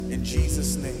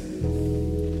Jesus' name.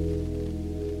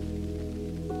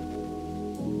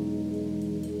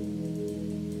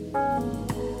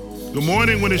 Good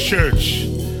morning, Winners Church.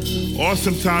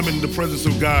 Awesome time in the presence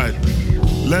of God.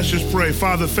 Let's just pray.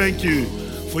 Father, thank you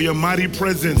for your mighty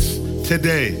presence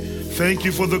today. Thank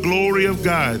you for the glory of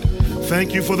God.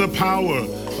 Thank you for the power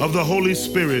of the Holy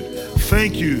Spirit.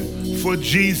 Thank you for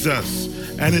Jesus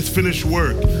and his finished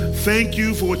work. Thank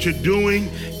you for what you're doing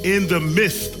in the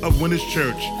midst of Winners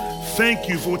Church. Thank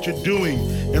you for what you're doing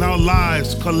in our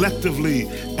lives collectively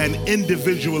and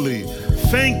individually.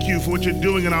 Thank you for what you're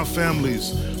doing in our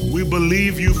families. We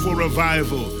believe you for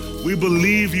revival. We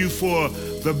believe you for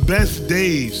the best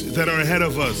days that are ahead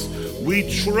of us.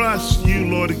 We trust you,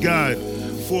 Lord God,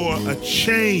 for a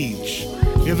change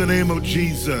in the name of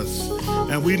Jesus.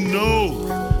 And we know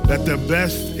that the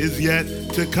best is yet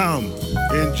to come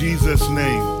in Jesus'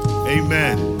 name.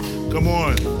 Amen. Come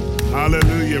on.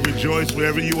 Hallelujah. Rejoice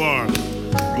wherever you are.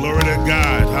 Glory to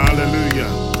God.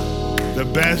 Hallelujah. The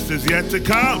best is yet to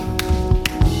come.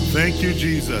 Thank you,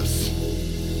 Jesus.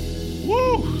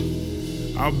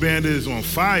 Woo! Our band is on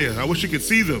fire. I wish you could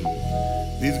see them.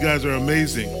 These guys are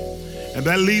amazing. And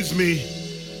that leads me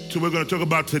to what we're going to talk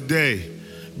about today.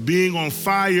 Being on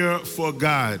fire for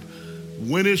God.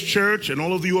 Winners Church and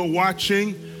all of you who are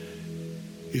watching,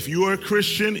 if you are a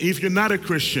Christian, if you're not a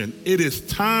Christian, it is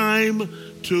time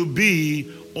to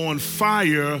be on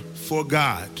fire for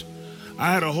God.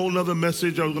 I had a whole nother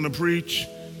message I was going to preach.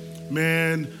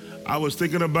 Man, I was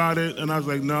thinking about it, and I was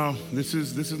like, no, this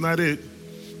is not it.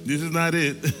 This is not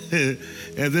it.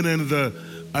 And then in the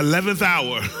 11th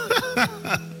hour,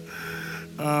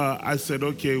 I said,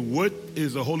 okay, what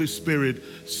is the Holy Spirit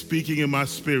speaking in my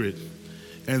spirit?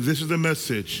 And this is the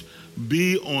message.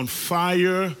 Be on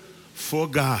fire for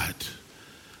God.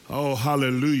 Oh,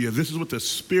 hallelujah. This is what the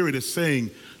Spirit is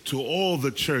saying to all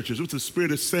the churches. What the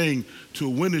Spirit is saying to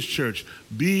Winners Church.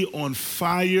 Be on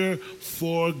fire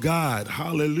for God.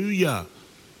 Hallelujah.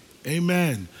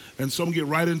 Amen. And so I'm going to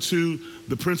get right into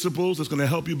the principles that's going to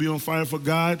help you be on fire for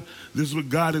God. This is what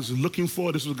God is looking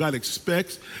for. This is what God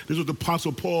expects. This is what the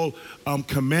Apostle Paul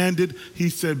commanded. He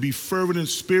said, be fervent in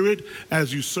spirit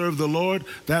as you serve the Lord.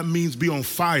 That means be on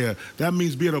fire. That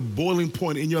means be at a boiling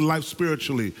point in your life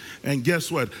spiritually. And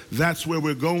guess what? That's where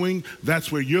we're going.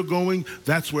 That's where you're going.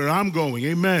 That's where I'm going.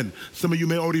 Amen. Some of you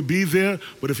may already be there,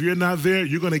 but if you're not there,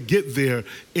 you're going to get there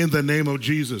in the name of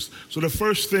Jesus. So the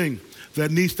first thing that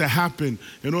needs to happen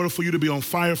in order for you to be on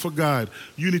fire for God,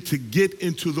 you need to get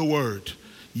into the Word.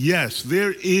 Yes,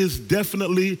 there is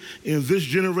definitely in this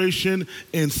generation,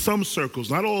 in some circles,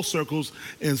 not all circles,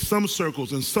 in some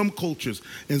circles, in some cultures,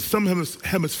 in some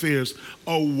hemispheres,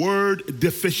 a word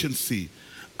deficiency.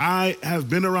 I have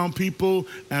been around people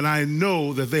and I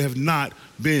know that they have not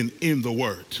been in the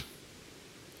Word.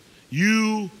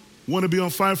 You want to be on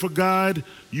fire for God,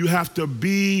 you have to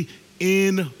be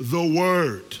in the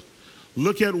Word.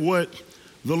 Look at what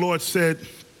the Lord said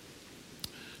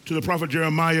to the prophet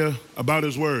Jeremiah about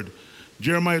his word.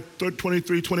 Jeremiah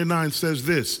 23:29 says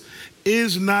this,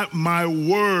 is not my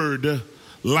word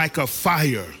like a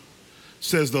fire,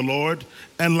 says the Lord,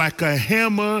 and like a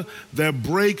hammer that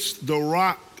breaks the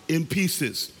rock in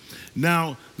pieces.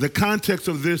 Now, the context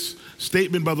of this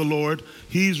statement by the Lord,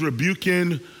 he's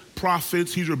rebuking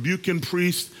prophets, he's rebuking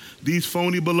priests, these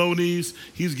phony balonies,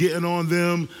 he's getting on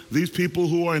them, these people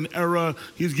who are in error,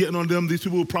 he's getting on them, these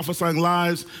people who are prophesying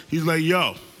lies. He's like,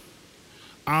 yo,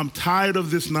 I'm tired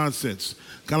of this nonsense.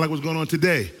 Kind of like what's going on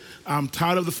today. I'm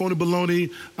tired of the phony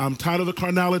baloney. I'm tired of the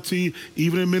carnality,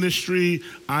 even in ministry.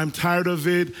 I'm tired of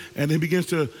it. And he begins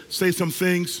to say some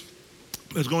things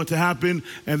that's going to happen.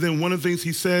 And then one of the things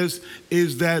he says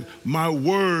is that my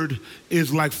word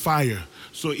is like fire.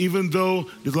 So even though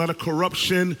there's a lot of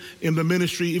corruption in the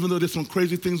ministry, even though there's some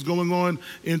crazy things going on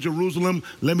in Jerusalem,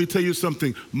 let me tell you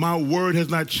something. My word has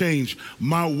not changed.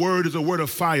 My word is a word of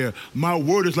fire. My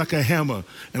word is like a hammer.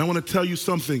 And I want to tell you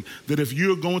something, that if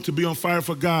you're going to be on fire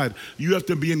for God, you have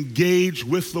to be engaged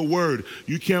with the word.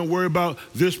 You can't worry about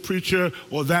this preacher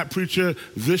or that preacher,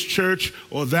 this church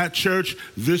or that church,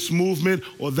 this movement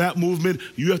or that movement.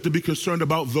 You have to be concerned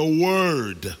about the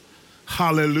word.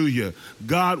 Hallelujah.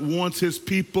 God wants his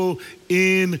people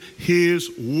in his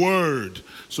word.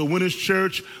 So Winners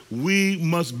Church, we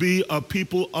must be a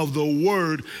people of the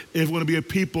word if we're going to be a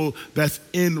people that's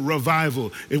in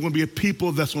revival. If we're going to be a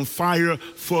people that's on fire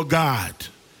for God.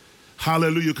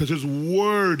 Hallelujah. Because his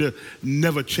word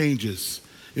never changes.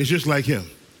 It's just like him.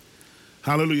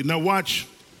 Hallelujah. Now watch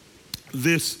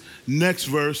this next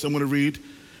verse I'm going to read.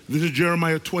 This is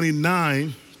Jeremiah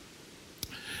 29.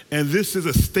 And this is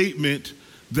a statement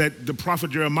that the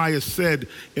prophet Jeremiah said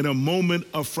in a moment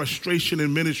of frustration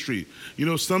in ministry. You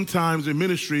know, sometimes in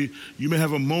ministry, you may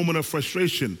have a moment of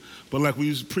frustration, but like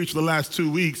we preached the last 2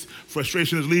 weeks,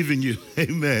 frustration is leaving you.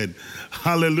 Amen.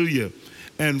 Hallelujah.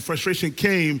 And frustration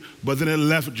came, but then it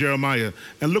left Jeremiah.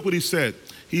 And look what he said.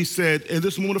 He said, in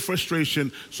this moment of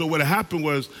frustration, so what happened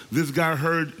was this guy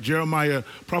heard Jeremiah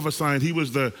prophesying. He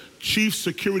was the chief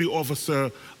security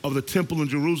officer of the temple in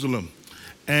Jerusalem.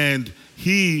 And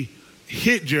he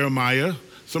hit Jeremiah.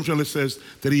 Some translation says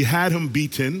that he had him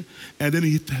beaten, and then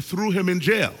he threw him in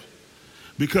jail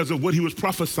because of what he was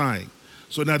prophesying.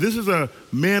 So now this is a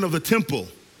man of the temple,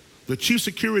 the chief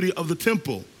security of the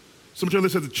temple. Some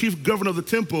translation says the chief governor of the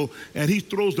temple, and he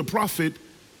throws the prophet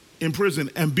in prison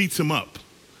and beats him up.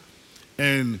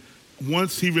 And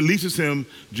once he releases him,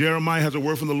 Jeremiah has a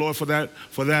word from the Lord for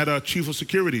that chief of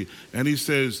security. And he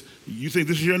says, you think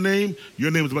this is your name? Your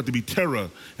name is about to be terror.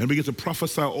 And begins to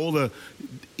prophesy all the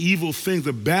evil things,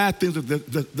 the bad things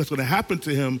that's going to happen to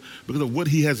him because of what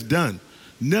he has done.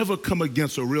 Never come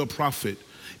against a real prophet.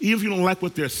 Even if you don't like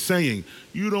what they're saying,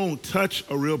 you don't touch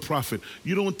a real prophet.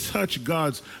 You don't touch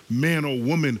God's man or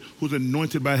woman who's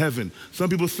anointed by heaven. Some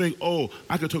people think, oh,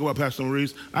 I can talk about Pastor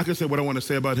Maurice. I can say what I want to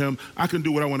say about him. I can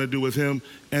do what I want to do with him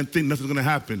and think nothing's going to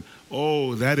happen.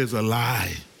 Oh, that is a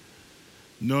lie.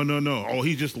 No. Oh,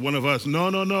 he's just one of us.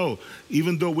 No.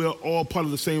 Even though we're all part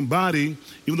of the same body,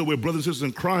 even though we're brothers and sisters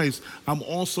in Christ, I'm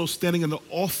also standing in the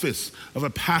office of a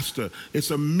pastor.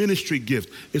 It's a ministry gift.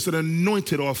 It's an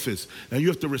anointed office. And you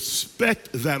have to respect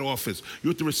that office. You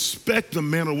have to respect the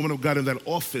man or woman of God in that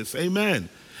office. Amen.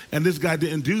 And this guy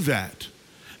didn't do that.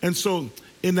 And so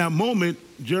in that moment,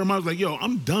 Jeremiah was like, yo,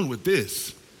 I'm done with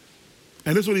this.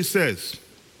 And this is what he says.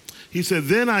 He said,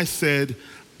 then I said,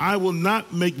 I will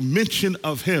not make mention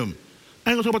of him.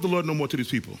 I ain't gonna talk about the Lord no more to these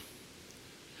people,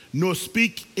 nor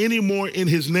speak any more in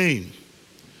his name.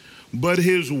 But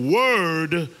his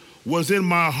word was in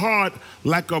my heart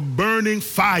like a burning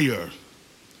fire,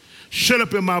 shut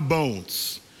up in my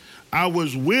bones. I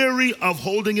was weary of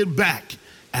holding it back,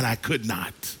 and I could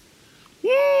not.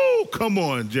 Woo! Come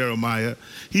on, Jeremiah.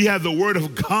 He had the word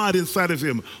of God inside of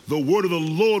him. The word of the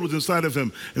Lord was inside of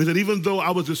him. And he said, even though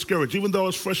I was discouraged, even though I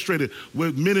was frustrated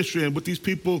with ministry and with these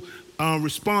people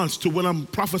response to what I'm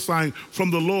prophesying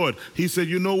from the Lord, he said,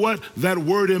 you know what? That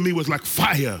word in me was like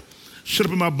fire. Shut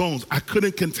up in my bones. I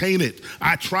couldn't contain it.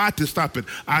 I tried to stop it.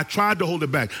 I tried to hold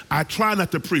it back. I tried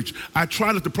not to preach. I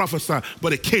tried not to prophesy,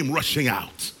 but it came rushing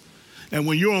out. And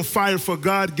when you're on fire for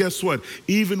God, guess what?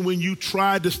 Even when you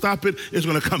tried to stop it, it's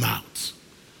going to come out.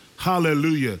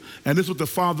 Hallelujah. And this is what the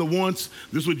Father wants.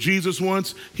 This is what Jesus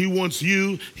wants. He wants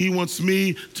you, he wants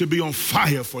me to be on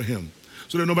fire for him.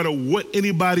 So that no matter what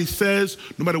anybody says,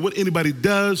 no matter what anybody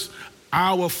does,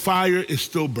 our fire is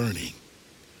still burning.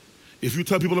 If you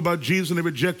tell people about Jesus and they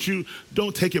reject you,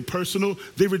 don't take it personal.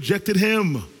 They rejected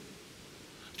him.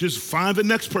 Just find the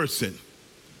next person.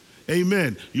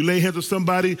 Amen. You lay hands on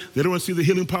somebody, they don't want to see the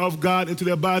healing power of God into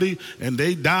their body, and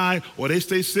they die or they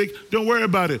stay sick, don't worry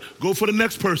about it. Go for the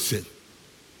next person.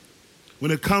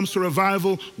 When it comes to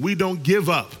revival, we don't give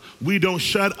up. We don't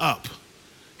shut up.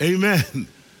 Amen.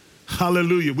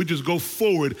 Hallelujah. We just go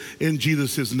forward in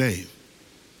Jesus' name.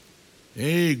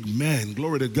 Amen.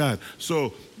 Glory to God.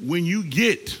 So when you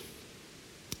get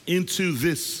into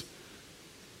this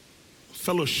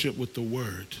fellowship with the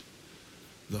word,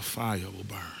 the fire will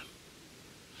burn.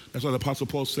 That's why the Apostle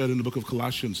Paul said in the book of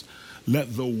Colossians,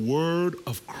 let the word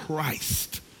of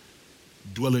Christ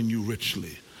dwell in you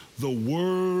richly. The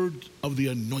word of the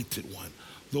anointed one,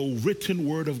 the written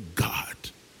word of God.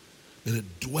 Let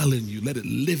it dwell in you. Let it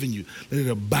live in you. Let it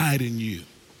abide in you.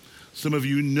 Some of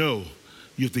you know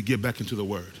you have to get back into the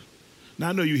word. Now,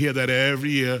 I know you hear that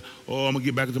every year. Oh, I'm going to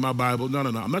get back into my Bible. No.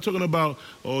 I'm not talking about,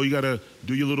 oh, you got to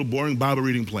do your little boring Bible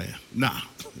reading plan. Nah.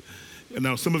 And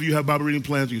now, some of you have Bible reading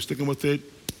plans. You're sticking with it.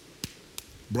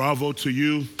 Bravo to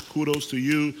you. Kudos to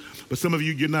you. But some of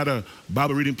you, you're not a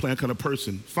Bible reading plan kind of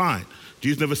person. Fine.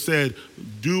 Jesus never said,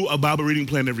 do a Bible reading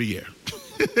plan every year.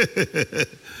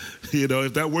 You know,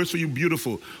 if that works for you,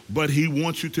 beautiful. But he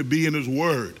wants you to be in his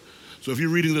word. So if you're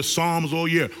reading the Psalms all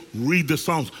year, read the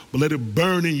Psalms, but let it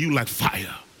burn in you like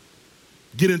fire.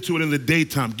 Get into it in the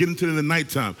daytime. Get into it in the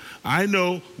nighttime. I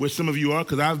know where some of you are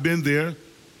because I've been there.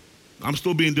 I'm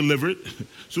still being delivered. As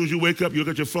soon as you wake up, you look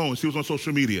at your phone, see what's on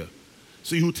social media.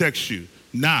 See who texts you.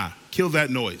 Nah, kill that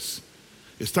noise.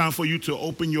 It's time for you to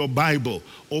open your Bible.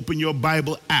 Open your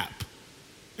Bible app.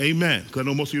 Amen. Because I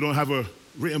know most of you don't have a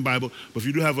written Bible, but if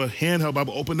you do have a handheld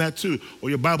Bible, open that too, or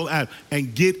your Bible app,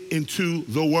 and get into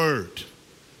the word.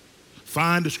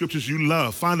 Find the scriptures you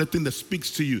love. Find the thing that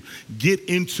speaks to you. Get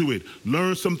into it.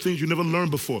 Learn some things you never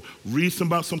learned before. Read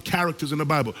about some characters in the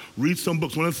Bible. Read some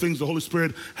books. One of the things the Holy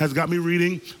Spirit has got me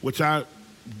reading, which I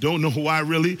don't know why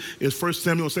really, is 1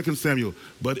 Samuel and 2 Samuel.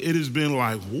 But it has been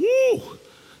like, woo,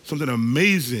 something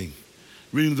amazing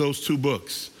reading those two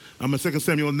books. I'm in 2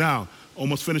 Samuel now,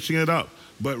 almost finishing it up.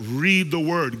 But read the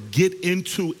word. Get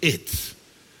into it.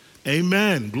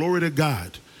 Amen. Glory to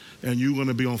God. And you're going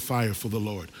to be on fire for the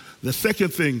Lord. The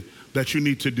second thing that you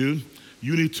need to do,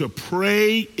 you need to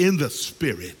pray in the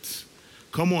Spirit.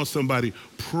 Come on, somebody.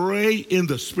 Pray in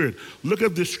the Spirit. Look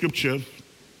at this scripture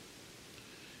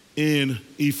in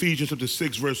Ephesians chapter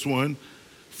 6, verse 1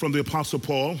 from the Apostle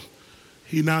Paul.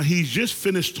 He's just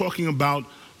finished talking about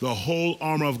the whole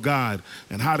armor of God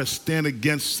and how to stand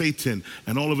against Satan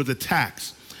and all of his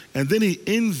attacks. And then he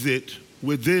ends it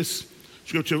with this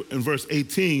scripture in verse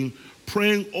 18,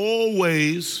 praying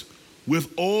always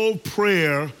with all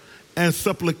prayer and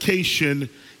supplication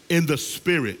in the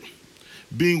Spirit,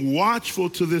 being watchful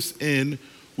to this end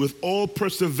with all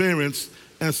perseverance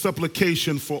and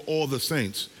supplication for all the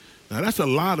saints. Now that's a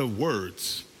lot of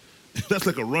words. That's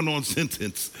like a run-on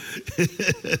sentence.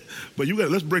 But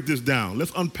let's break this down.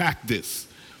 Let's unpack this.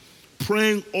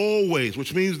 Praying always,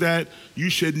 which means that you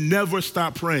should never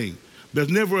stop praying. There's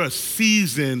never a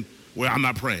season where I'm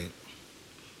not praying.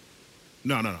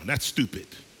 No, that's stupid.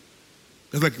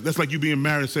 That's like you being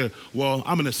married and saying, well,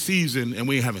 I'm in a season and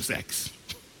we ain't having sex.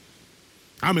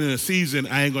 I'm in a season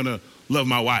I ain't gonna love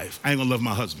my wife. I ain't gonna love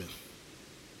my husband.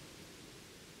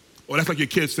 Or that's like your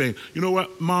kids saying, you know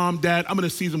what, Mom, Dad, I'm in a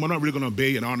season where I'm not really gonna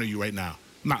obey and honor you right now.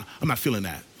 I'm not feeling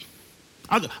that.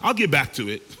 I'll get back to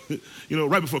it,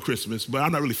 right before Christmas, but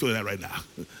I'm not really feeling that right now.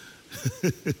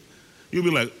 You'll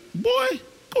be like, boy,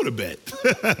 go to bed.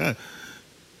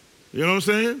 You know what I'm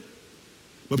saying?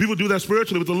 But people do that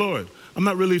spiritually with the Lord. I'm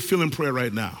not really feeling prayer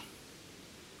right now.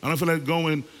 I don't feel like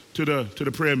going to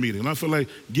the prayer meeting. I don't feel like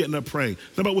getting up praying.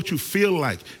 It's not about what you feel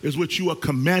like. It's what you are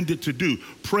commanded to do.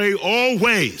 Pray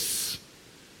always.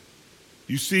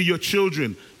 You see your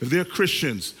children, if they're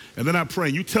Christians, and they're not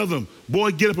praying, you tell them,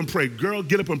 boy, get up and pray. Girl,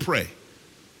 get up and pray.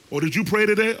 Or did you pray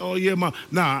today? Oh, yeah, Mom.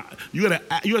 Nah, you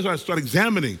gotta start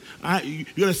examining. You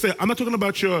gotta say, I'm not talking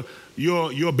about your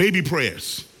baby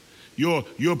prayers. Your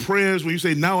prayers when you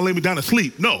say, now lay me down to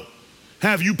sleep. No.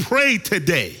 Have you prayed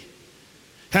today?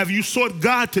 Have you sought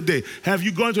God today? Have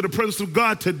you gone to the presence of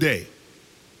God today?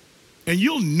 And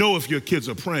you'll know if your kids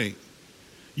are praying.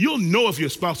 You'll know if your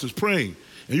spouse is praying.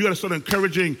 And you got to start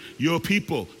encouraging your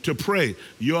people to pray.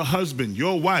 Your husband,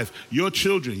 your wife, your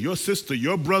children, your sister,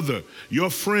 your brother, your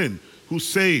friend who's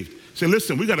saved. Say,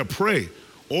 listen, we got to pray.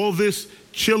 All this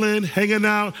chilling, hanging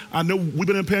out. I know we've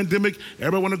been in a pandemic.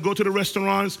 Everybody want to go to the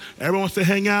restaurants. Everybody wants to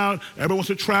hang out. Everybody wants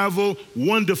to travel.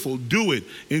 Wonderful. Do it.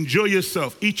 Enjoy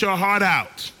yourself. Eat your heart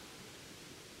out.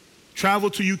 Travel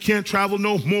till you can't travel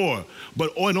no more.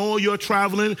 But in all your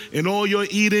traveling, in all your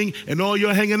eating, and all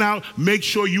your hanging out, make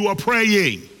sure you are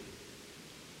praying.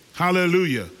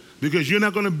 Hallelujah. Because you're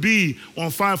not going to be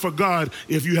on fire for God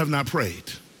if you have not prayed.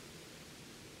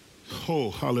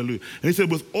 Oh, hallelujah. And he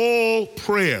said, with all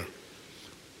prayer.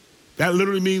 That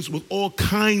literally means with all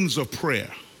kinds of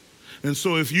prayer. And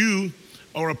so if you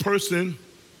are a person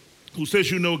who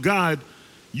says you know God,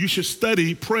 you should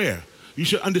study prayer. You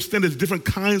should understand there's different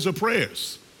kinds of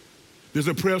prayers. There's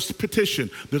a prayer of petition.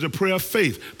 There's a prayer of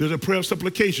faith. There's a prayer of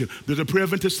supplication. There's a prayer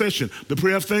of intercession. The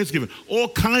prayer of thanksgiving. All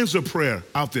kinds of prayer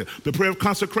out there. The prayer of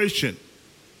consecration.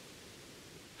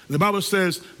 The Bible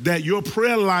says that your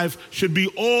prayer life should be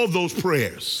all those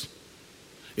prayers.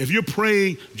 If you're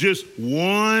praying just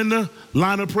one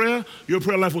line of prayer, your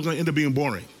prayer life was going to end up being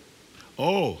boring.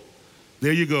 Oh,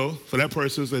 there you go. For that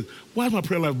person says, why is my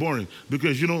prayer life boring?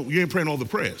 Because you ain't praying all the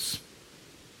prayers.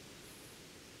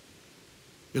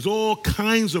 There's all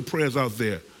kinds of prayers out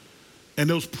there. And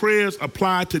those prayers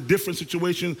apply to different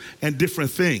situations and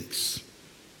different things.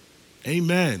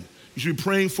 Amen. You should be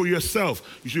praying for yourself.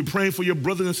 You should be praying for your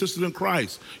brothers and sisters in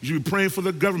Christ. You should be praying for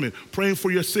the government, praying for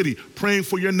your city, praying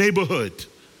for your neighborhood.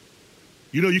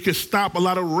 You can stop a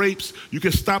lot of rapes. You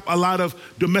can stop a lot of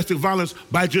domestic violence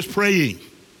by just praying.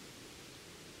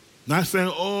 Not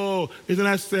saying, oh, isn't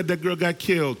that sad that girl got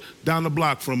killed down the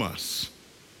block from us?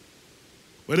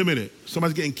 Wait a minute.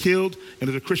 Somebody's getting killed and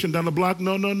there's a Christian down the block?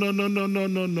 No.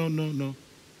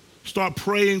 Start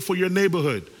praying for your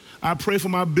neighborhood. I pray for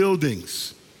my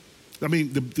buildings. I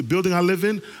mean, the building I live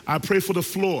in, I pray for the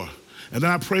floor. And then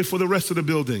I pray for the rest of the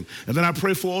building. And then I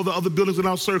pray for all the other buildings in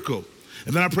our circle.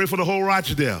 And then I pray for the whole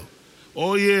Rochdale.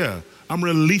 Oh, yeah. I'm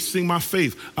releasing my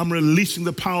faith. I'm releasing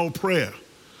the power of prayer.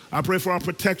 I pray for our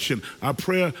protection. I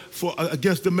pray for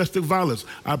against domestic violence.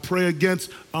 I pray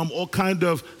against all kind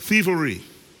of thievery.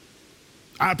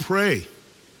 I pray.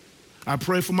 I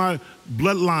pray for my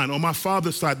bloodline on my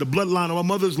father's side, the bloodline on my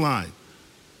mother's line.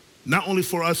 Not only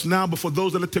for us now, but for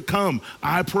those that are to come.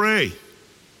 I pray.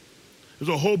 There's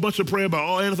a whole bunch to pray about.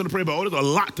 Oh, anything to pray about. Oh, there's a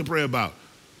lot to pray about.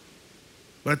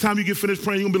 By the time you get finished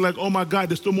praying, you're going to be like, oh my God,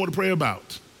 there's still more to pray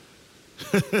about.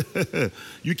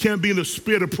 You can't be in the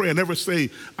spirit of prayer and never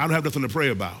say, I don't have nothing to pray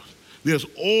about. There's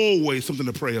always something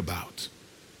to pray about.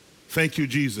 Thank you,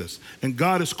 Jesus. And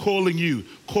God is calling you,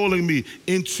 calling me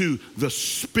into the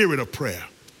spirit of prayer.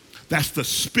 That's the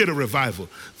spirit of revival.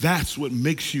 That's what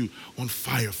makes you on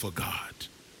fire for God.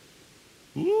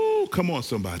 Ooh, come on,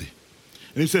 somebody.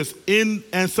 And he says, in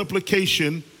and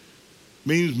supplication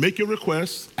means make your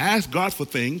requests, ask God for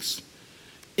things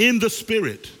in the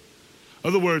spirit. In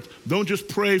other words, don't just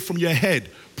pray from your head.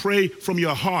 Pray from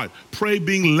your heart. Pray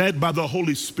being led by the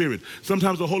Holy Spirit.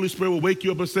 Sometimes the Holy Spirit will wake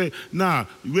you up and say, nah,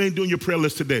 we ain't doing your prayer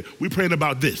list today. We're praying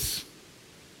about this.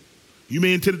 You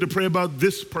may intend to pray about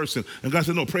this person. And God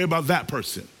said, no, pray about that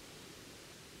person.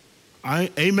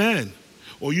 Amen.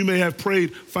 Or you may have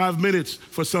prayed 5 minutes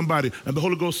for somebody, and the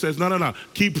Holy Ghost says, no,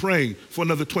 keep praying for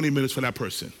another 20 minutes for that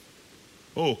person.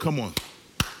 Oh, come on.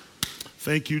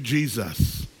 Thank you,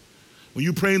 Jesus. When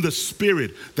you pray in the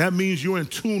Spirit, that means you're in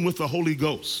tune with the Holy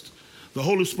Ghost. The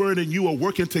Holy Spirit and you are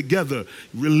working together,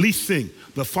 releasing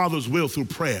the Father's will through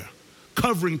prayer,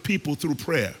 covering people through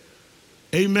prayer.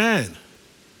 Amen.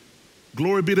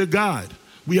 Glory be to God.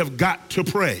 We have got to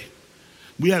pray.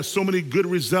 We have so many good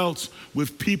results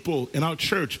with people in our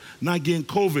church not getting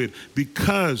COVID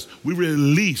because we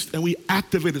released and we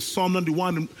activated Psalm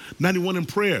 91 in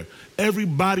prayer.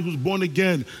 Everybody who's born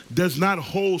again does not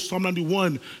hold Psalm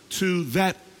 91 to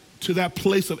that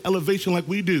place of elevation like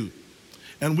we do.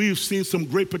 And we've seen some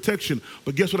great protection.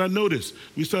 But guess what I noticed?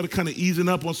 We started kind of easing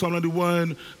up on Psalm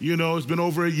 91. You know, it's been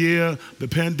over a year. The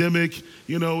pandemic,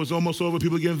 you know, is almost over.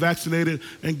 People getting vaccinated.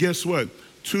 And guess what?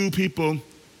 2 people,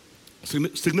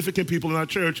 significant people in our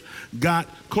church, got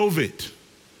COVID.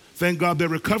 Thank God they're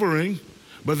recovering,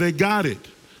 but they got it.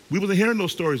 We wasn't hearing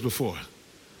those stories before.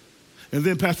 And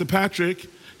then Pastor Patrick,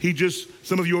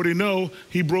 some of you already know,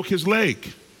 he broke his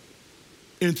leg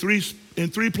in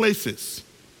three places.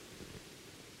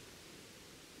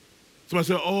 Somebody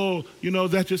said, oh, you know,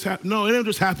 that just happened. No, it didn't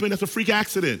just happen. That's a freak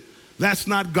accident. That's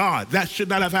not God. That should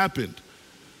not have happened.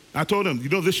 I told him, you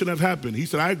know, this shouldn't have happened. He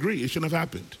said, I agree. It shouldn't have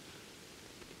happened.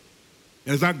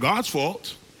 And it's not God's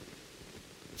fault.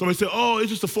 Somebody said, oh, it's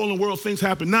just a fallen world. Things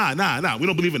happen. Nah. We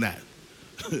don't believe in that.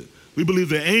 We believe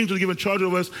the angels are given charge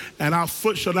of us, and our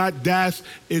foot shall not dash.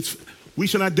 We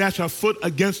shall not dash our foot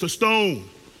against a stone. You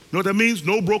know what that means?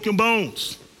 No broken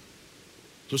bones.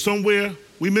 So somewhere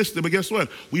we missed it, but guess what?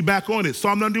 We back on it.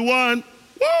 Psalm 91,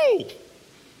 woo!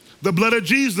 The blood of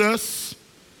Jesus,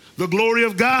 the glory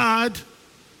of God.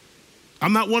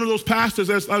 I'm not one of those pastors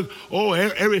that's like, oh,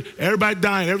 everybody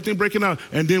dying, everything breaking out,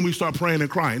 and then we start praying and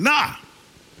crying. Nah.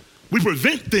 We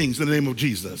prevent things in the name of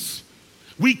Jesus.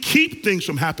 We keep things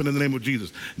from happening in the name of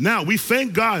Jesus. Now, we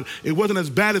thank God it wasn't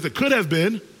as bad as it could have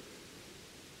been,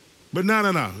 but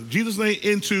no. Jesus ain't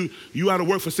into you out of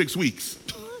work for 6 weeks.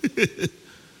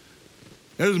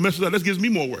 That just messes up. That gives me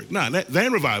more work. Nah, that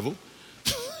ain't revival.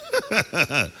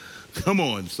 Come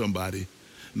on, somebody.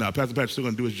 Now, Pastor Patrick's still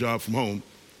going to do his job from home.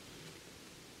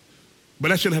 But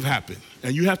that shouldn't have happened.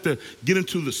 And you have to get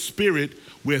into the spirit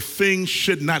where things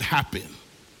should not happen.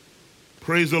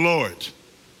 Praise the Lord.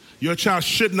 Your child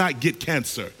should not get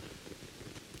cancer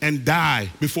and die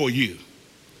before you.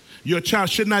 Your child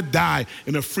should not die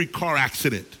in a freak car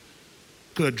accident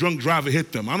because a drunk driver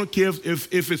hit them. I don't care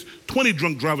if it's 20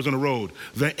 drunk drivers on the road.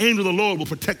 The angel of the Lord will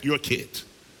protect your kid.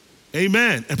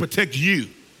 Amen. And protect you.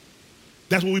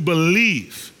 That's what we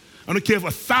believe. I don't care if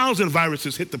 1,000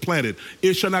 viruses hit the planet.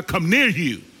 It shall not come near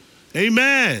you.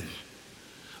 Amen.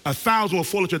 1,000 will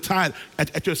fall at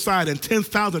your side and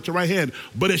 10,000 at your right hand,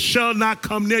 but it shall not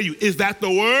come near you. Is that the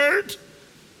word?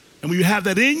 And when you have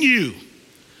that in you,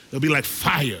 it'll be like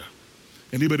fire.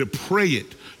 And you better pray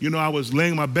it. You know, I was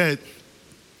laying in my bed,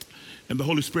 and the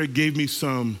Holy Spirit gave me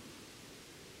some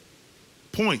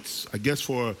points, I guess,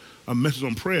 for a message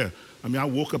on prayer. I mean, I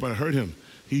woke up and I heard him.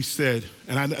 He said,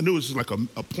 and I knew this was like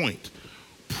a point,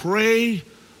 pray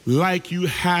like you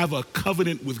have a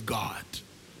covenant with God.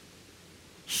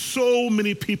 So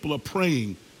many people are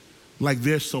praying like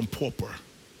there's some pauper.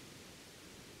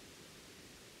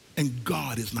 And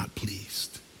God is not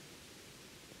pleased.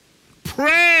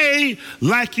 Pray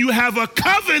like you have a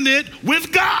covenant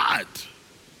with God.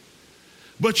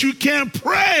 But you can't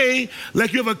pray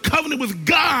like you have a covenant with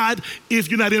God if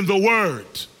you're not in the Word.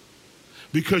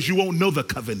 Because you won't know the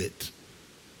covenant.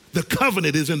 The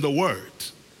covenant is in the word.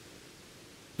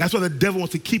 That's why the devil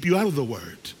wants to keep you out of the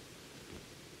word.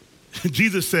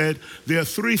 Jesus said there are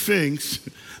three things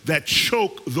that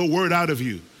choke the word out of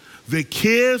you. The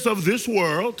cares of this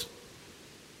world.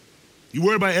 You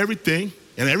worry about everything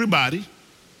and everybody.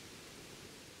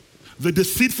 The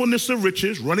deceitfulness of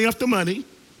riches, running after money.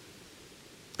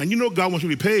 And you know God wants you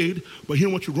to be paid, but he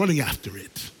don't want you running after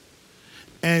it.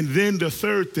 And then the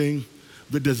third thing,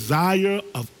 the desire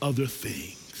of other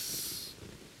things.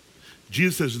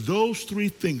 Jesus says those three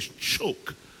things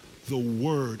choke the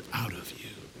word out of you.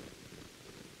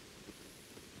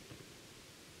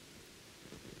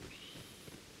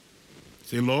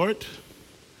 Say, Lord,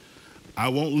 I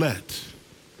won't let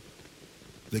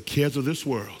the cares of this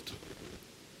world,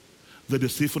 the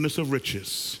deceitfulness of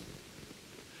riches,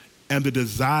 and the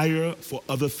desire for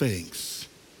other things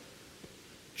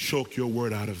choke your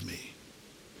word out of me.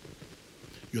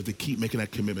 You have to keep making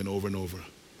that commitment over and over,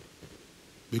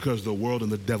 because the world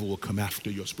and the devil will come after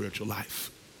your spiritual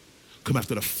life, come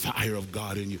after the fire of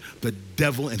God in you. The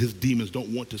devil and his demons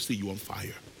don't want to see you on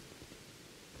fire.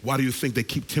 Why do you think they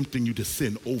keep tempting you to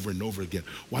sin over and over again?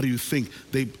 Why do you think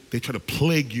they try to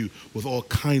plague you with all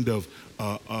kind of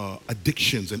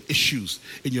addictions and issues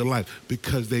in your life?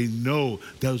 Because they know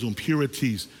those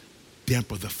impurities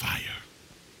damper the fire.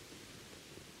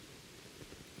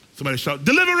 Somebody shout,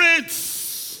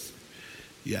 deliverance!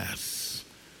 Yes,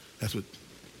 that's what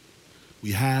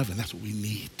we have and that's what we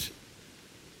need.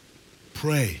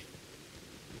 Pray,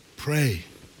 pray,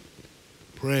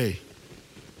 pray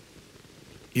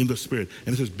in the Spirit.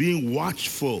 And it says, being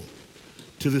watchful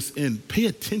to this end. Pay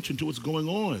attention to what's going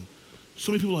on.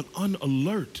 So many people are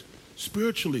unalert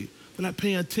spiritually. They're not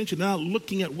paying attention. They're not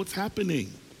looking at what's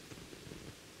happening.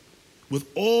 With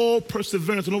all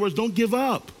perseverance. In other words, don't give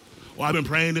up. Well, I've been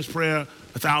praying this prayer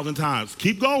 1,000 times.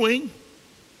 Keep going.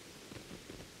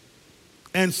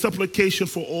 And supplication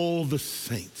for all the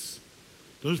saints.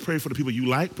 Don't just pray for the people you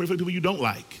like. Pray for the people you don't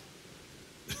like.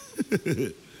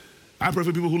 I pray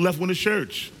for people who left Winners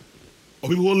Church, or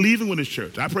people who are leaving Winners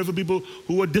Church. I pray for people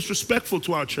who are disrespectful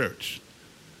to our church.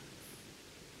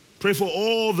 Pray for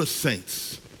all the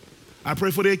saints. I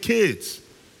pray for their kids.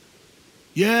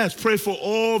 Yes, pray for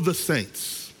all the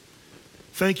saints.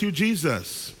 Thank you,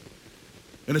 Jesus.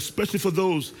 And especially for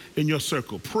those in your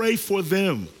circle. Pray for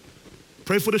them.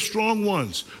 Pray for the strong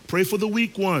ones. Pray for the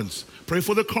weak ones. Pray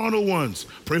for the carnal ones.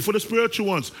 Pray for the spiritual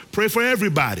ones. Pray for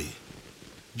everybody.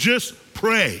 Just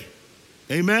pray.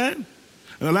 Amen?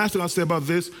 And the last thing I'll say about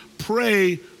this,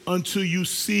 pray until you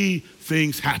see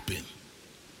things happen.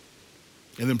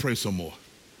 And then pray some more.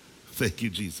 Thank you,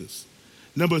 Jesus.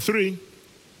 Number 3,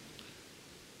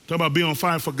 talk about being on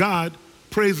fire for God.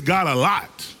 Praise God a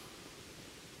lot.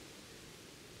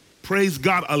 Praise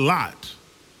God a lot.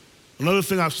 Another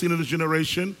thing I've seen in this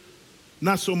generation,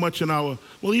 not so much in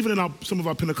even in some of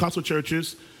our Pentecostal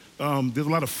churches, there's a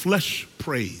lot of flesh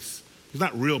praise. It's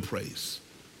not real praise.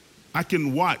 I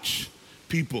can watch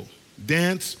people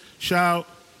dance, shout,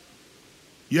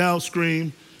 yell,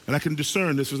 scream, and I can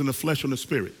discern this is in the flesh or in the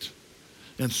spirit.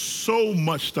 And so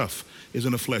much stuff is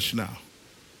in the flesh now.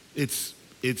 It's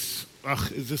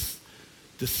just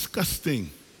disgusting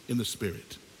in the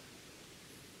spirit.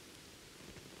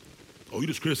 Oh, you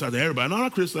just criticizing everybody. No, I'm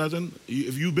not criticizing.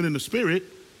 If you've been in the spirit,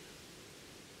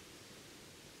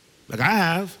 like I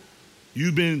have,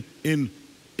 you've been in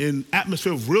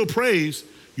atmosphere of real praise,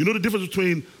 you know the difference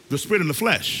between the spirit and the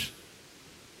flesh.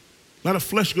 A lot of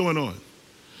flesh going on.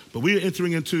 But we are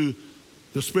entering into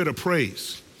the spirit of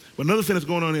praise. But another thing that's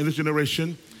going on in this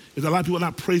generation is a lot of people are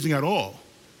not praising at all.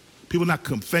 People are not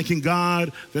thanking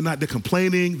God. They're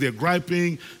complaining. They're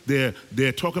griping.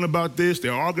 They're talking about this.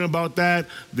 They're arguing about that.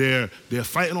 They're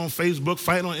fighting on Facebook,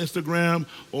 fighting on Instagram,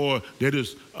 or they're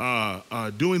just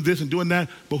doing this and doing that.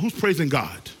 But who's praising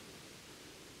God?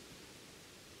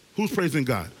 Who's praising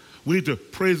God? We need to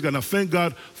praise God. Now, thank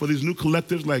God for these new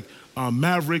collectives like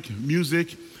Maverick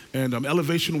Music and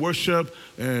Elevation Worship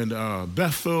and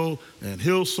Bethel and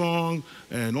Hillsong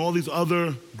and all these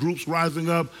other groups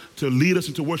rising up to lead us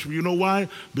into worship. You know why?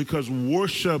 Because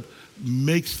worship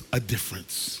makes a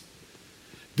difference.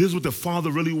 This is what the Father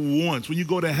really wants. When you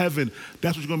go to heaven,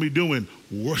 that's what you're going to be doing,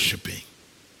 worshiping.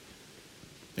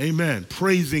 Amen.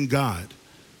 Praising God.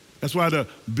 That's why the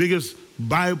biggest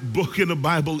book in the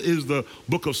Bible is the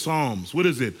book of Psalms. What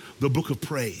is it? The book of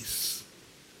praise.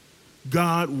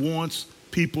 God wants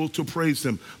people to praise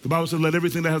him. The Bible says, let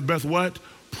everything that has breath, what?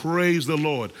 Praise the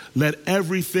Lord. Let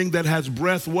everything that has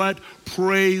breath, what?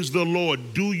 Praise the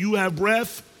Lord. Do you have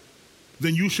breath?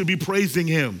 Then you should be praising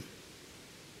him.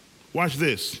 Watch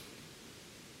this.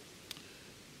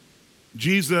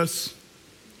 Jesus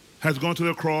has gone to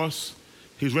the cross.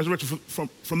 He's resurrected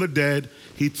from the dead.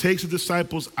 He takes the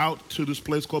disciples out to this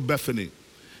place called Bethany.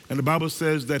 And the Bible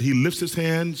says that he lifts his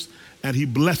hands and he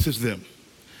blesses them.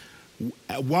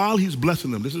 While he's blessing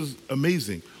them, this is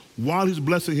amazing. While he's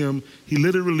blessing him, he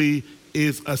literally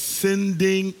is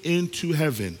ascending into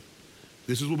heaven.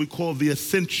 This is what we call the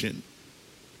ascension.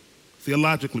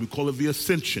 Theologically, we call it the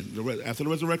ascension. After the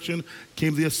resurrection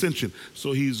came the ascension.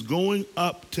 So he's going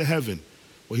up to heaven,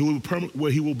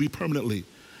 where he will be permanently.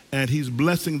 And he's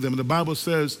blessing them. And the Bible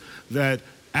says that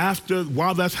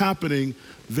while that's happening,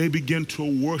 they begin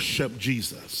to worship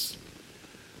Jesus.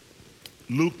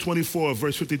 Luke 24,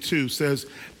 verse 52 says,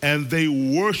 and they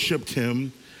worshiped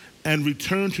him and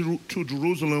returned to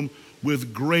Jerusalem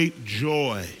with great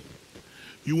joy.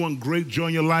 You want great joy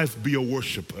in your life? Be a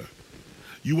worshiper.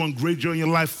 You want great joy in your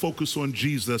life? Focus on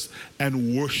Jesus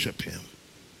and worship him.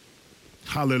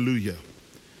 Hallelujah.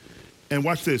 And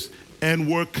watch this.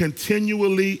 And were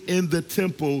continually in the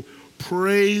temple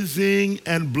praising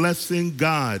and blessing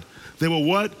God. They were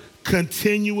what?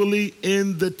 Continually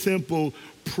in the temple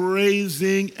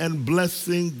praising and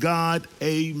blessing God.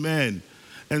 Amen.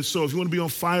 And so if you want to be on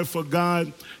fire for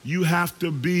God, you have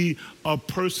to be a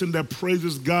person that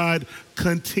praises God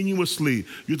continuously.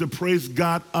 You have to praise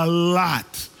God a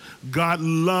lot. God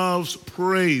loves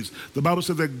praise. The Bible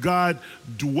says that God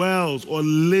dwells or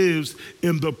lives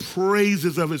in the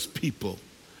praises of his people.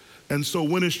 And so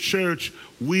when it's church,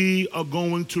 we are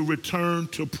going to return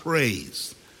to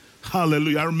praise.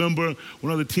 Hallelujah. I remember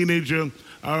when I was a teenager,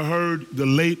 I heard the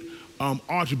late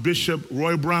Archbishop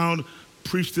Roy Brown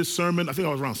preach this sermon. I think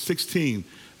I was around 16,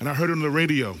 and I heard it on the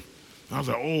radio. I was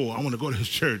like, oh, I want to go to his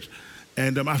church.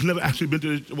 And I've never actually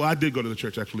been to I did go to the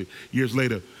church actually years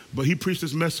later. But he preached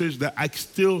this message that I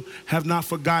still have not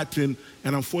forgotten,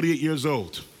 and I'm 48 years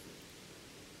old.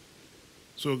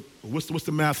 So what's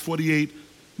the math? 48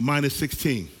 minus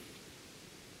 16.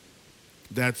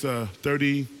 That's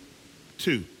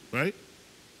 32, right?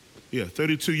 Yeah,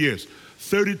 32 years.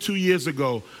 32 years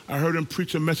ago, I heard him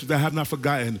preach a message that I have not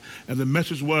forgotten, and the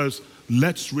message was,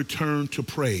 let's return to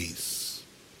praise.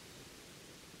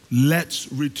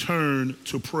 Let's return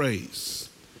to praise.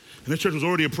 And the church was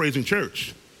already a praising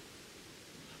church,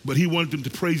 but he wanted them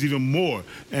to praise even more.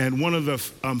 And one of the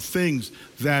things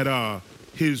that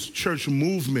his church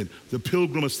movement, the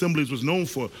Pilgrim Assemblies, was known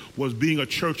for was being a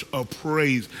church of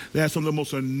praise. They had some of the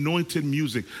most anointed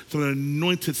music, some of the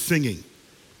anointed singing.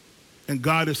 And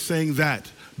God is saying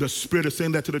that. The Spirit is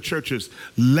saying that to the churches.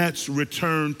 Let's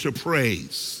return to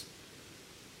praise.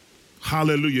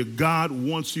 Hallelujah. God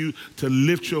wants you to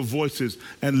lift your voices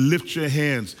and lift your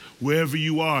hands wherever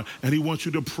you are. And he wants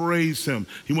you to praise him.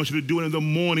 He wants you to do it in the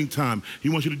morning time. He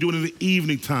wants you to do it in the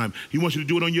evening time. He wants you to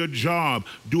do it on your job.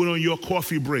 Do it on your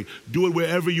coffee break. Do it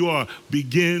wherever you are.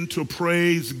 Begin to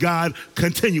praise God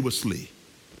continuously.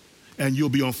 And you'll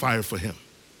be on fire for him.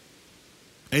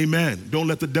 Amen. Don't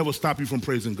let the devil stop you from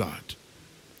praising God.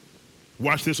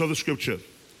 Watch this other scripture.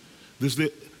 This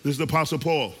is the Apostle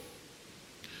Paul.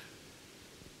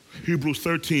 Hebrews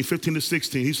 13, 15 to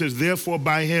 16. He says, therefore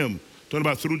by him, talking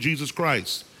about through Jesus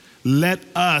Christ, let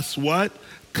us what?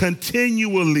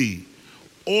 Continually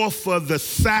offer the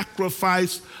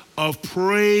sacrifice of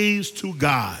praise to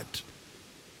God.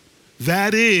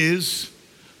 That is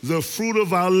the fruit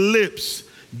of our lips,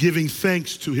 giving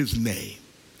thanks to his name.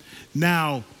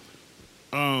 Now,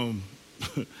 a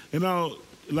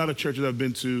lot of churches I've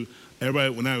been to,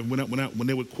 everybody, when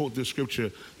they would quote this scripture,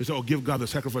 they say, oh, give God the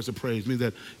sacrifice of praise. It means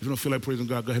that if you don't feel like praising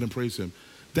God, go ahead and praise him.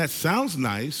 That sounds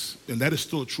nice, and that is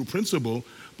still a true principle,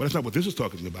 but that's not what this is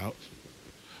talking about.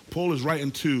 Paul is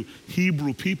writing to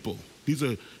Hebrew people. These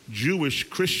are Jewish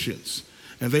Christians,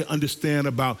 and they understand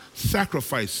about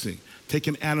sacrificing,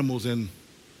 taking animals and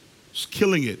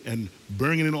killing it and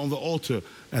burning it on the altar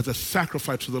as a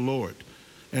sacrifice to the Lord.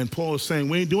 And Paul is saying,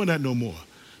 we ain't doing that no more.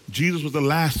 Jesus was the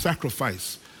last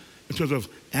sacrifice in terms of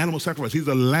animal sacrifice. He's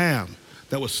the lamb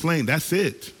that was slain. That's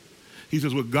it. He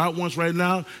says what God wants right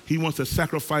now, he wants a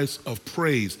sacrifice of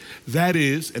praise. That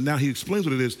is, and now he explains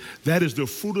what it is, that is the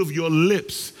fruit of your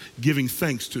lips giving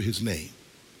thanks to his name.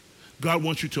 God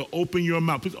wants you to open your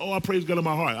mouth. Please, oh, I praise God in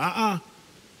my heart.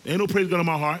 Ain't no praise God in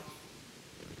my heart.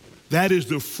 That is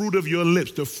the fruit of your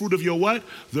lips. The fruit of your what?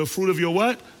 The fruit of your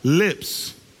what?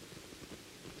 Lips.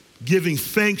 Giving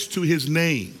thanks to his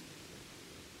name.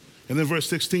 And then verse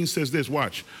 16 says this,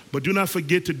 watch. But do not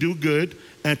forget to do good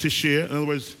and to share. In other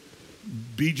words,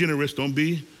 be generous. Don't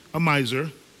be a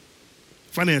miser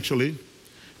financially.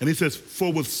 And he says,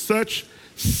 for with such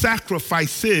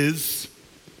sacrifices,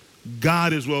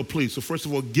 God is well pleased. So first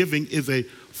of all, giving is a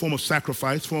form of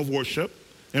sacrifice, form of worship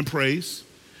and praise.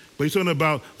 But he's talking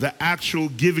about the actual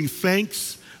giving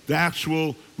thanks, the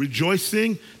actual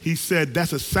rejoicing. He said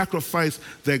that's a sacrifice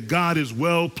that God is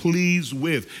well pleased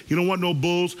with. He don't want no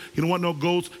bulls. He don't want no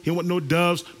goats. He don't want no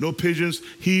doves, no pigeons.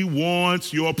 He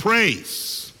wants your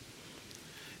praise.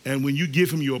 And when you give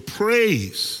him your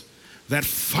praise, that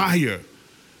fire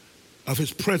of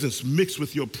his presence mixed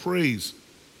with your praise,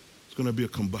 it's going to be a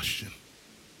combustion.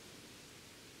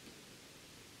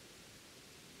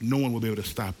 No one will be able to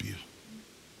stop you.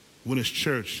 When it's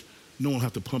church, no one will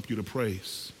have to pump you to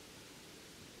praise.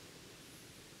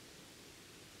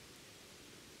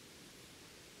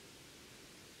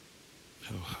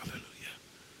 Oh, hallelujah.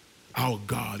 Our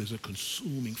God is a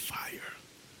consuming fire.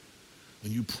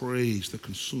 When you praise the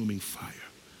consuming fire,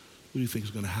 what do you think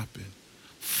is going to happen?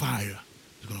 Fire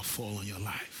is going to fall on your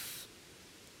life.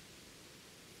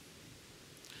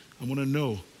 I want to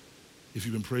know if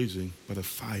you've been praising by the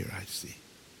fire I see.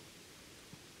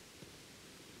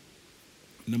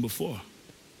 Number 4,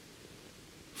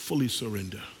 fully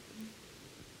surrender.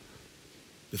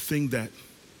 The thing that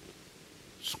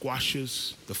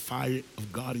squashes the fire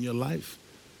of God in your life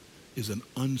is an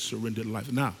unsurrendered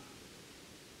life. Now,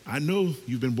 I know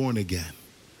you've been born again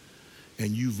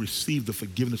and you've received the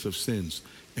forgiveness of sins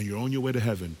and you're on your way to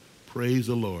heaven. Praise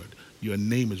the Lord. Your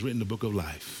name is written in the book of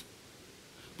life.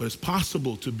 But it's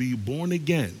possible to be born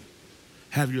again,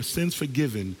 have your sins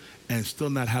forgiven, and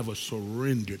still not have a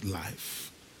surrendered life.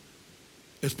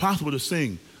 It's possible to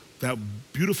sing that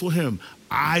beautiful hymn,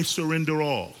 I surrender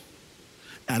all,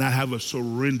 and I have a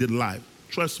surrendered life.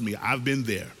 Trust me, I've been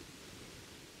there.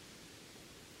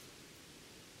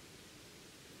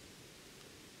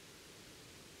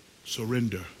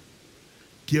 Surrender.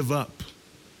 Give up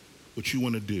what you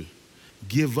want to do.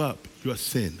 Give up your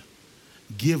sin.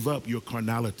 Give up your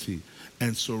carnality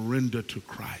and surrender to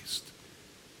Christ.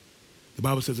 The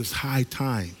Bible says it's high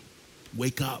time.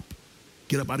 Wake up.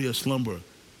 Get up out of your slumber.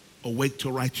 Awake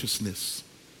to righteousness.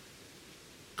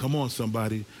 Come on,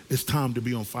 somebody. It's time to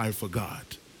be on fire for God.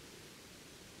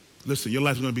 Listen, your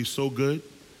life's going to be so good.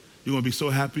 You're going to be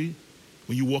so happy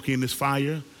when you walk in this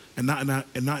fire and not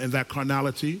in that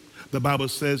carnality. The Bible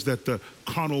says that the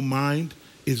carnal mind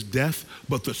is death,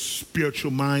 but the spiritual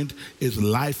mind is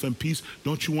life and peace.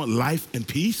 Don't you want life and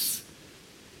peace?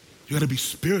 You got to be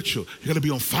spiritual. You got to be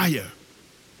on fire.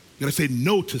 You got to say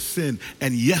no to sin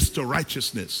and yes to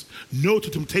righteousness. No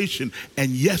to temptation and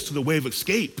yes to the way of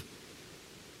escape.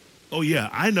 Oh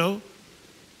yeah, I know.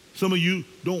 Some of you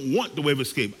don't want the way of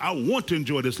escape. I want to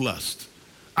enjoy this lust.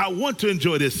 I want to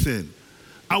enjoy this sin.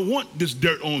 I want this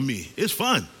dirt on me. It's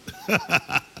fun.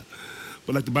 But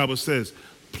like the Bible says,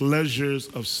 pleasures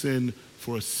of sin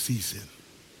for a season.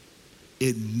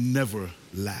 It never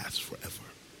lasts forever.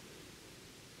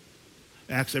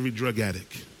 Ask every drug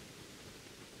addict.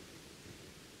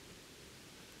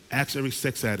 Ask every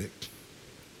sex addict.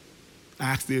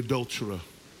 Ask the adulterer.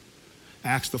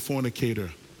 Ask the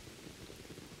fornicator.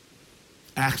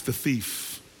 Ask the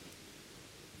thief.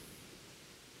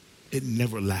 It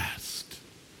never lasts.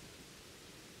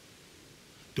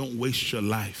 Don't waste your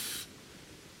life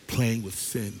playing with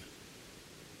sin.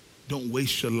 Don't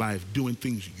waste your life doing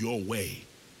things your way.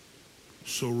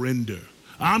 Surrender.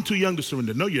 I'm too young to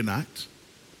surrender. No, you're not.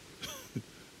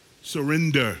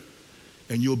 Surrender,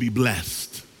 and you'll be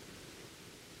blessed.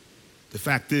 The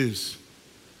fact is,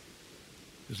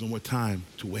 there's no more time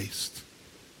to waste.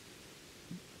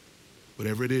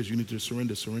 Whatever it is you need to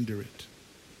surrender it.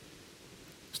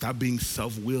 Stop being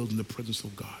self-willed in the presence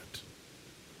of God.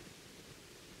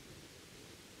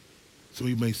 Some of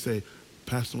you may say,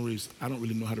 Pastor Maurice, I don't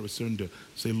really know how to surrender.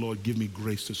 Say, Lord, give me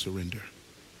grace to surrender.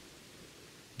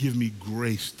 Give me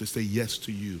grace to say yes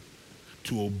to you,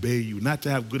 to obey you, not to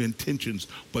have good intentions,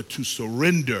 but to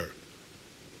surrender.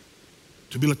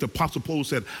 To be like the Apostle Paul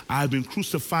said, I have been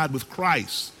crucified with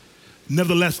Christ.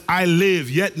 Nevertheless, I live,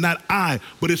 yet not I,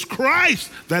 but it's Christ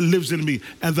that lives in me.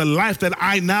 And the life that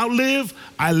I now live,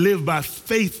 I live by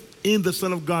faith in the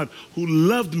Son of God who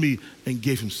loved me and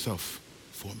gave himself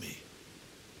for me.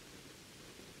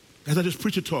 That's not just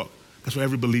preacher talk. That's for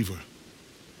every believer.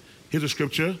 Here's a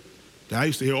scripture that I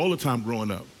used to hear all the time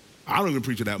growing up. I don't even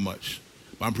preach it that much,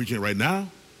 but I'm preaching it right now.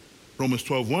 Romans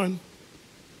 12:1.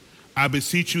 I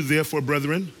beseech you, therefore,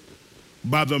 brethren,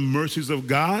 by the mercies of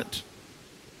God,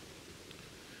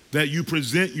 that you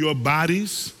present your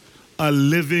bodies a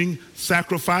living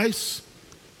sacrifice,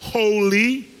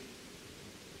 holy,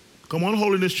 come on,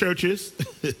 holiness churches,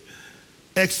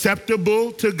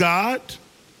 acceptable to God,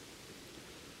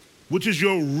 which is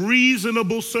your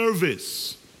reasonable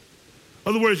service. In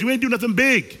other words, you ain't do nothing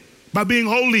big by being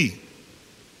holy.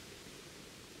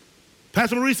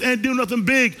 Pastor Maurice ain't doing nothing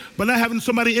big by not having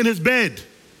somebody in his bed.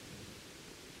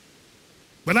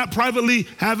 but not privately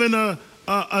having a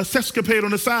sexcapade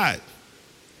on the side.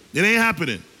 It ain't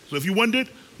happening. So if you wondered,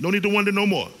 no need to wonder no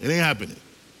more. It ain't happening.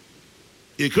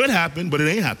 It could happen, but it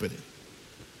ain't happening.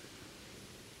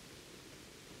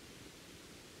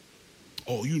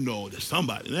 Oh, you know there's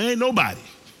somebody. There ain't nobody.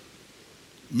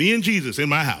 Me and Jesus in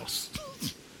my house.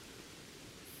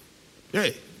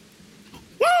 Hey.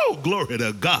 Woo! Glory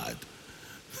to God.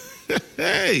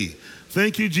 Hey.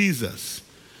 Thank you, Jesus.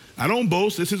 I don't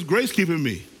boast. It's His grace keeping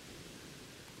me.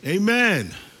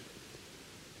 Amen.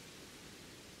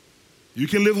 You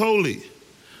can live holy.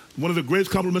 One of the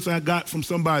greatest compliments I got from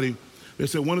somebody, they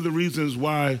said one of the reasons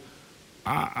why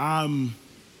I'm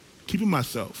keeping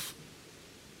myself,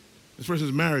 this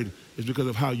person's married, is because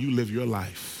of how you live your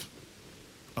life.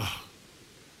 Oh,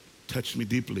 touched me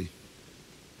deeply.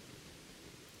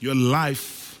 Your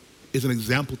life is an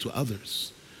example to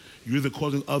others. You're either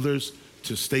causing others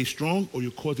to stay strong or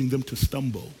you're causing them to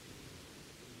stumble.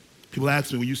 People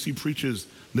ask me, when you see preachers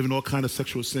living all kind of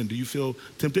sexual sin, do you feel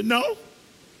tempted? No.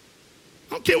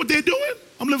 I don't care what they're doing.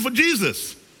 I'm living for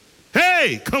Jesus.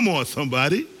 Hey, come on,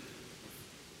 somebody.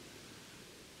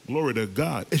 Glory to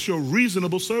God. It's your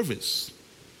reasonable service.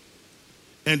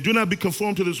 And do not be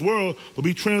conformed to this world, but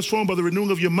be transformed by the renewing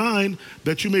of your mind,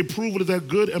 that you may prove what is that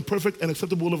good and perfect and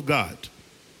acceptable will of God.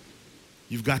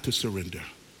 You've got to surrender.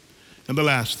 And the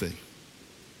last thing,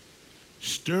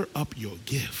 stir up your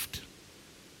gift.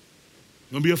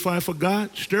 You want to be a fire for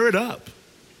God? Stir it up.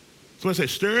 Somebody say,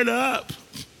 stir it up.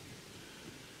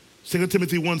 2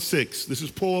 Timothy 1:6. This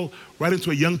is Paul writing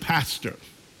to a young pastor.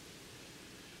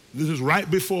 This is right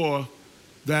before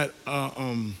that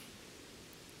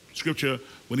scripture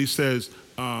when he says,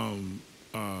 for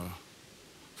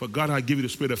God I give you the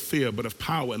spirit of fear, but of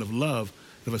power and of love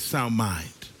and of a sound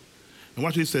mind. And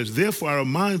watch what he says, therefore I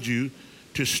remind you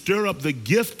to stir up the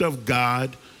gift of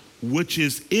God which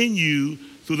is in you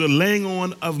through the laying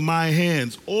on of my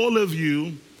hands. All of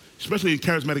you, especially in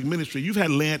charismatic ministry, you've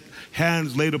had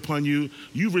hands laid upon you.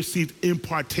 You've received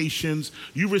impartations.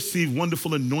 You received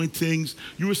wonderful anointings.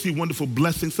 You received wonderful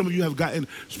blessings. Some of you have gotten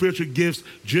spiritual gifts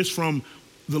just from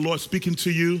the Lord speaking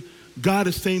to you. God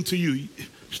is saying to you,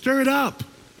 stir it up.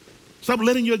 Stop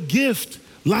letting your gift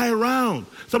lie around.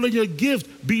 Stop letting your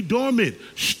gift be dormant.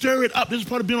 Stir it up. This is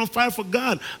part of being on fire for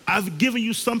God. I've given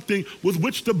you something with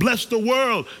which to bless the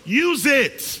world. Use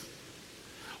it.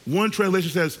 One translation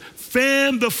says,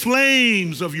 fan the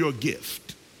flames of your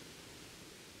gift.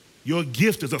 Your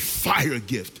gift is a fire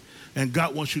gift, and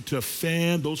God wants you to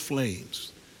fan those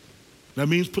flames. That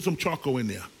means put some charcoal in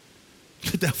there.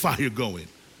 Get that fire going.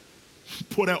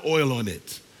 Pour that oil on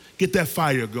it. Get that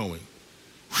fire going.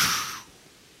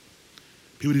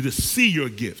 People need to see your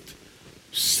gift,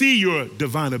 see your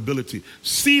divine ability,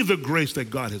 see the grace that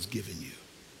God has given you.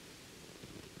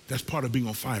 That's part of being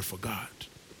on fire for God.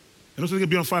 And don't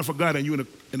be on fire for God and you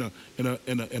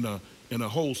in a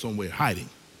hole somewhere hiding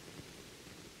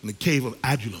in the cave of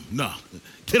Adullam. No,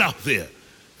 get out there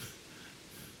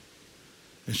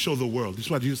and show the world. This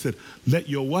is why Jesus said, "Let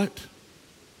your what?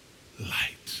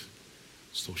 Light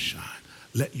so shine.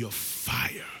 Let your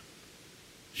fire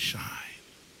shine,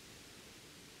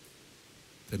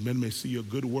 that men may see your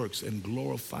good works and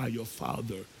glorify your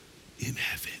Father in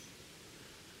heaven."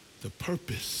 The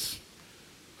purpose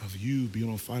of you being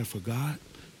on fire for God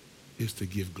is to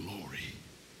give glory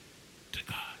to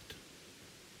God.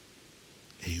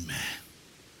 Amen.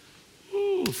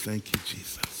 Ooh, thank you,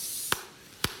 Jesus.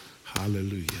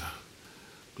 Hallelujah.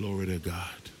 Glory to God.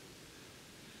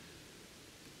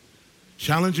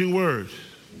 Challenging word,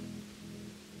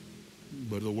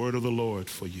 but the word of the Lord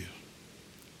for you.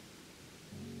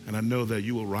 And I know that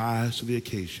you will rise to the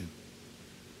occasion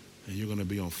and you're going to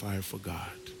be on fire for God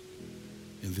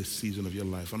in this season of your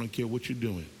life. I don't care what you're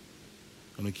doing.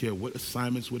 I don't care what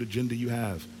assignments, what agenda you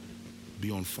have. Be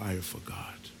on fire for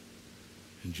God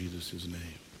in Jesus'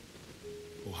 name.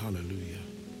 Oh, hallelujah.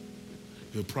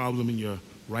 You have a problem in your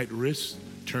right wrist,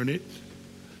 turn it.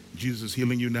 Jesus is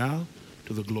healing you now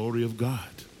to the glory of God.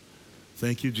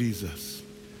 Thank you, Jesus.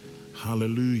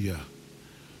 Hallelujah.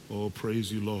 Oh,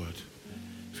 praise you, Lord.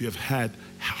 If you have had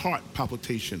heart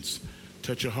palpitations,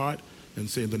 touch your heart and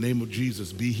say, in the name of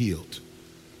Jesus, be healed.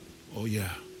 Oh, yeah.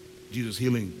 Jesus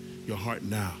healing your heart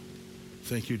now.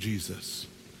 Thank you, Jesus.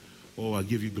 Oh, I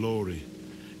give you glory.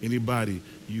 Anybody,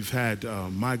 you've had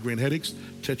migraine headaches,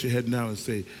 touch your head now and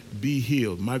say, be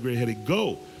healed. Migraine headache,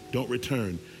 go. Don't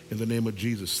return in the name of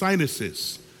Jesus.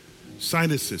 Sinuses,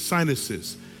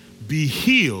 be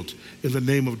healed in the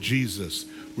name of Jesus.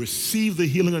 receive the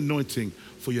healing anointing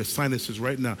for your sinuses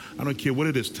right now. I don't care what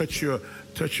it is. Touch your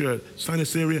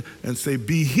sinus area and say,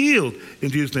 be healed in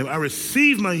Jesus' name. I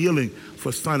receive my healing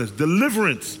for sinus,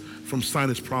 deliverance from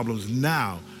sinus problems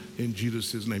now in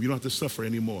Jesus' name. You don't have to suffer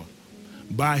anymore.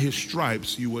 By his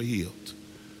stripes you were healed.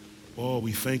 Oh,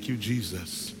 we thank you,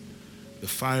 Jesus. The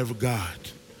fire of God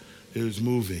is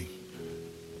moving.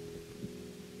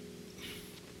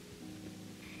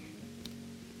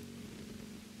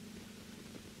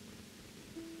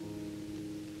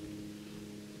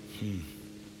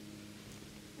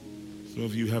 Some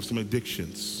of you have some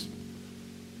addictions.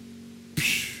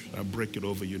 I break it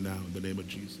over you now in the name of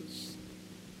Jesus.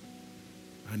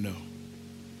 I know.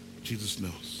 Jesus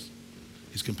knows.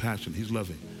 He's compassionate. He's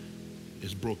loving.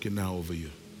 It's broken now over you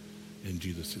in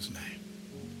Jesus' name.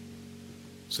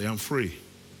 Say, I'm free.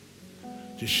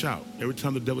 Just shout. Every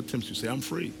time the devil tempts you, say, I'm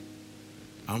free.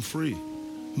 I'm free.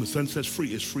 When the Son says free,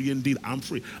 it's free indeed. I'm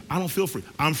free. I don't feel free.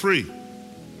 I'm free.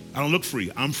 I don't look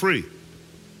free. I'm free.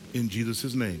 In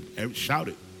Jesus' name. Shout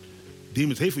it.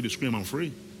 Demons hate for you to scream, I'm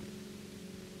free.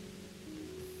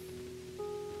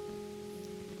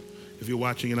 If you're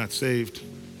watching and not saved,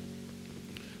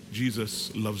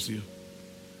 Jesus loves you.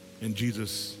 And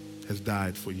Jesus has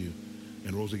died for you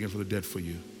and rose again from the dead for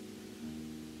you.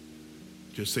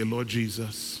 Just say, Lord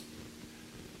Jesus,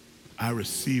 I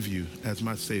receive you as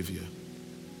my Savior.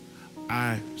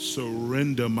 I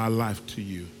surrender my life to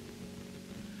you.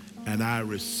 And I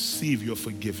receive your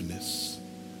forgiveness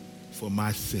for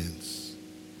my sins.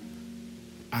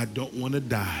 I don't want to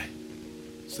die.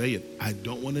 Say it. I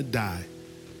don't want to die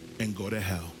and go to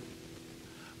hell.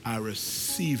 I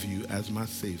receive you as my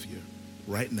Savior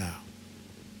right now.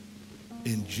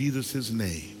 In Jesus'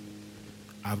 name,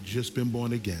 I've just been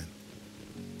born again.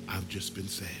 I've just been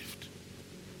saved.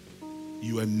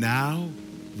 You are now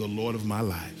the Lord of my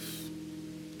life.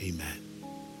 Amen.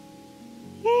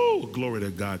 Woo! Glory to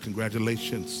God.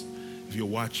 Congratulations. If you're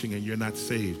watching and you're not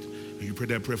saved, and you prayed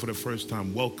that prayer for the first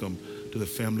time, welcome to the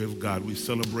family of God. We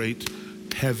celebrate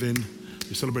heaven.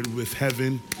 We celebrate with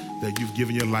heaven that you've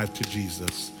given your life to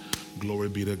Jesus. Glory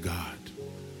be to God.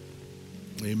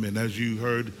 Amen. As you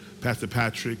heard, Pastor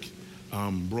Patrick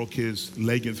broke his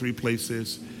leg in 3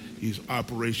 places. He's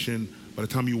operation. By the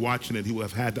time you're watching it, he will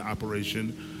have had the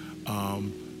operation.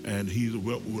 And he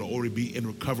will already be in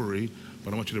recovery.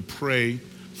 But I want you to pray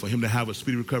for him to have a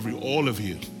speedy recovery. All of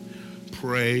you,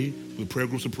 pray. The prayer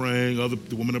groups are praying.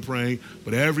 The women are praying.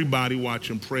 But everybody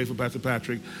watching, pray for Pastor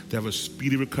Patrick to have a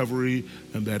speedy recovery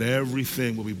and that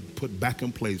everything will be put back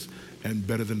in place and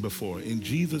better than before. In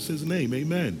Jesus' name,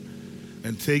 amen.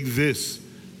 And take this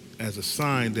as a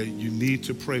sign that you need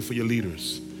to pray for your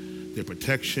leaders, their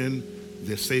protection,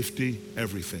 their safety,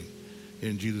 everything.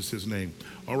 In Jesus' name.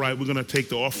 All right, we're going to take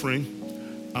the offering.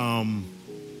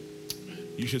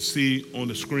 You should see on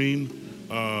the screen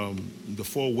the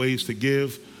 4 ways to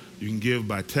give. You can give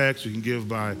by text, you can give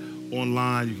by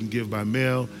online, you can give by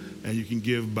mail, and you can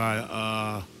give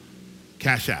by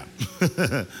Cash App.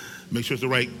 Make sure it's the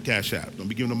right Cash App. Don't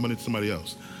be giving the money to somebody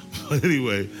else. But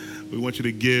anyway, we want you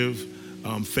to give.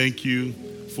 Thank you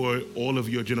for all of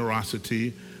your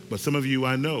generosity. But some of you,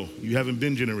 I know, you haven't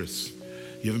been generous.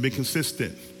 You haven't been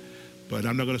consistent. But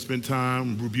I'm not going to spend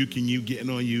time rebuking you, getting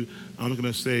on you. I'm going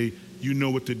to say, you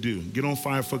know what to do. Get on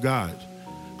fire for God.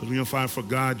 Because when you're on fire for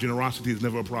God, generosity is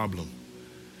never a problem.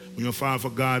 When you're on fire for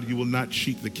God, you will not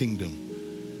cheat the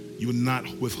kingdom. You will not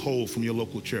withhold from your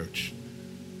local church.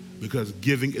 Because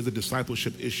giving is a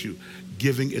discipleship issue.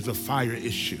 Giving is a fire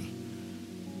issue.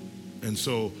 And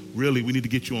so really we need to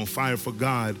get you on fire for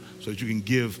God so that you can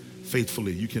give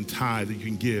faithfully. You can tithe, you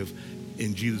can give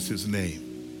in Jesus' name.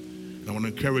 And I want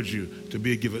to encourage you to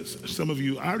be a giver. Some of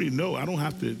you, I already know, I don't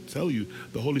have to tell you,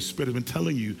 the Holy Spirit has been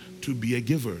telling you to be a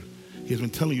giver. He has been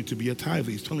telling you to be a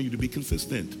tither. He's telling you to be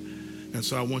consistent. And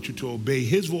so I want you to obey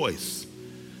his voice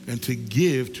and to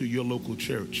give to your local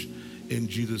church in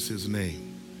Jesus'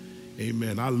 name.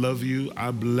 Amen. I love you.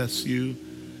 I bless you.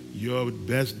 Your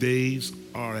best days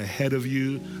are ahead of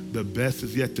you. The best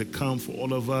is yet to come for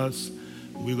all of us.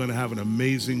 We're going to have an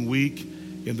amazing week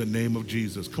in the name of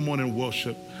Jesus. Come on and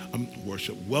worship.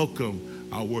 Welcome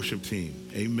our worship team.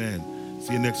 Amen.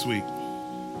 See you next week.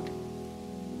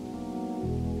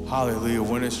 Hallelujah.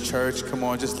 Winners Church, come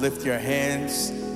on, just lift your hands.